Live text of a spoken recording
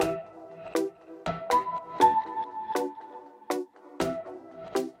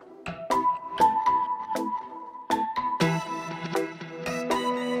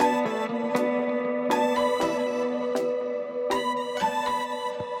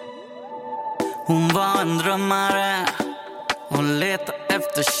Hon var en drömmare och letade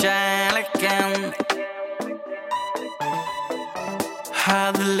efter kärleken.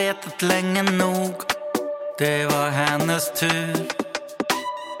 Hade letat länge nog, det var hennes tur.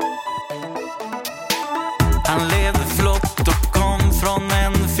 Han levde flott och kom från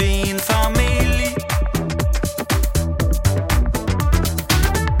en fin familj.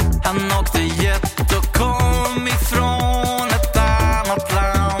 Han åkte jet och kom ifrån ett annat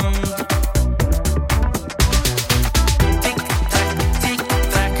land. Tick-tack,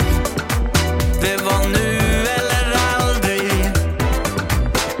 tick-tack, det var nu eller aldrig.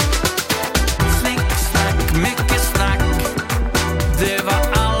 Snick-snack, mycket snack, det var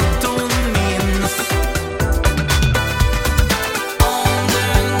allt hon minns. Om du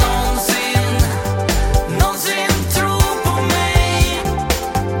någonsin tror på mig.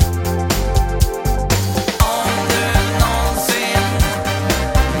 Om du någonsin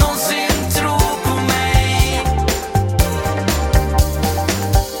tror på mig.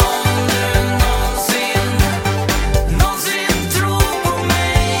 Om du någonsin tror på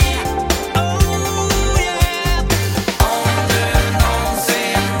mig. Oh yeah.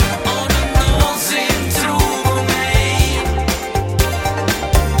 Om du någonsin tror på mig.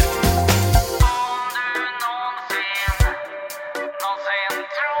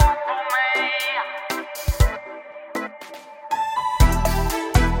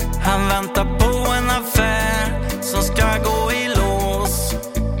 Han väntar på en affär som ska gå